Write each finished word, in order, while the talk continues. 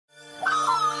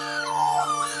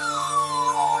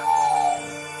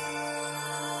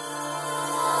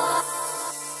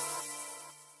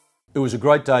was a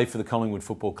great day for the Collingwood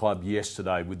Football Club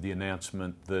yesterday with the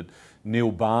announcement that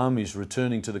Neil Balme is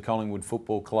returning to the Collingwood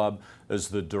Football Club as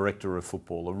the Director of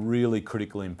Football, a really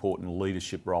critically important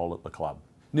leadership role at the club.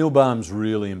 Neil Balme's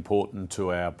really important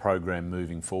to our program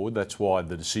moving forward. That's why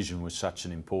the decision was such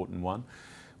an important one.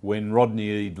 When Rodney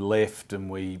Eade left and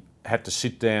we had to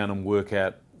sit down and work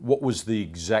out what was the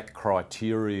exact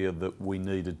criteria that we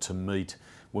needed to meet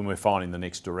when we're finding the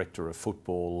next Director of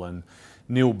Football, and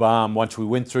Neil Balme, once we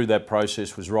went through that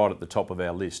process, was right at the top of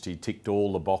our list. He ticked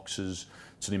all the boxes.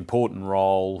 It's an important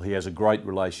role. He has a great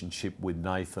relationship with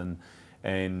Nathan,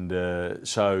 and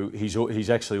so he's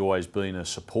actually always been a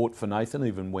support for Nathan,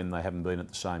 even when they haven't been at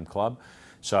the same club.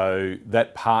 So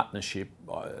that partnership,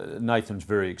 Nathan's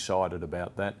very excited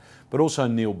about that. But also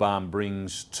Neil Balme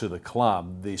brings to the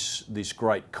club this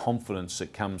great confidence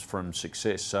that comes from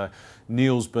success. So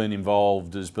Neil's been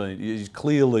involved, he's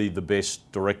clearly the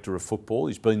best Director of Football.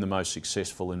 He's been the most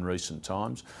successful in recent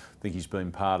times. I think he's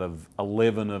been part of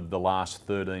 11 of the last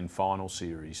 13 final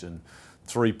series and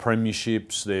 3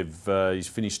 premierships. He's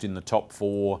finished in the top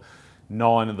 4.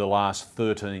 9 of the last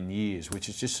 13 years, which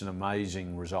is just an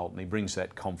amazing result, and he brings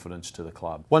that confidence to the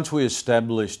club. Once we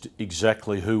established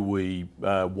exactly who we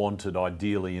wanted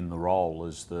ideally in the role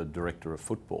as the Director of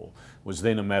Football, it was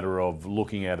then a matter of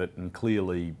looking at it, and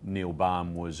clearly Neil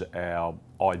Balme was our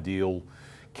ideal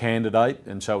candidate,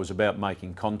 and so it was about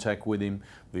making contact with him.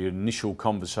 The initial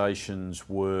conversations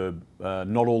were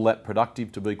not all that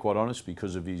productive, to be quite honest,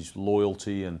 because of his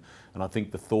loyalty, and I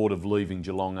think the thought of leaving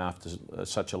Geelong after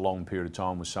such a long period of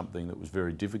time was something that was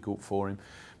very difficult for him.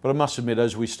 But I must admit,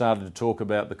 as we started to talk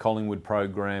about the Collingwood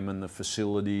program and the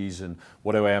facilities and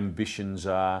what our ambitions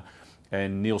are,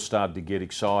 and Neil started to get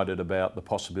excited about the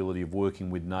possibility of working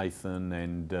with Nathan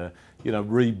and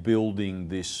rebuilding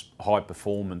this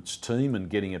high-performance team and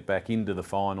getting it back into the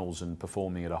finals and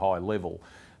performing at a high level.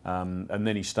 And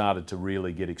then he started to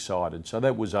really get excited. So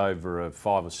that was over a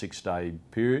 5 or 6 day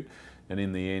period, and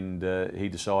in the end he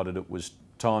decided it was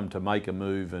time to make a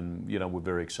move, and we're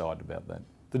very excited about that.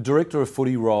 The Director of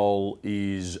Footy role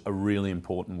is a really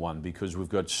important one because we've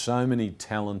got so many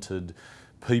talented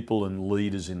people and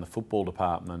leaders in the football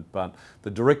department, but the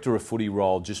Director of Footy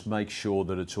role just makes sure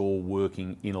that it's all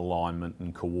working in alignment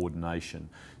and coordination.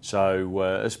 So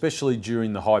especially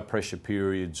during the high pressure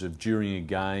periods of during a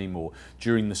game or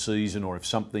during the season, or if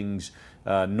something's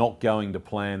not going to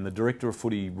plan, the Director of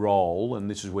Footy role, and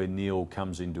this is where Neil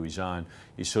comes into his own,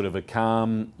 is sort of a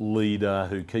calm leader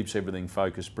who keeps everything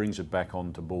focused, brings it back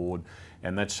onto board,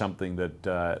 and that's something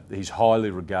that he's highly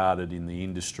regarded in the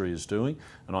industry as doing,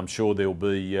 and I'm sure there'll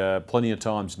be plenty of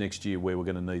times next year where we're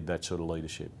going to need that sort of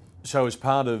leadership. So as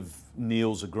part of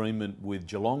Neil's agreement with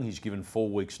Geelong, he's given 4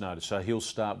 weeks' notice, so he'll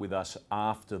start with us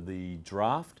after the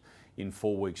draft in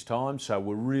 4 weeks' time. So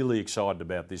we're really excited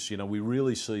about this. We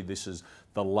really see this as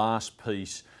the last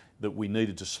piece that we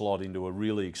needed to slot into a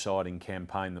really exciting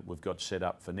campaign that we've got set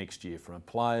up for next year. From a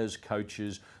players,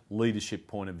 coaches, leadership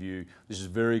point of view, this is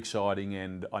very exciting,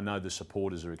 and I know the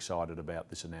supporters are excited about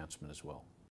this announcement as well.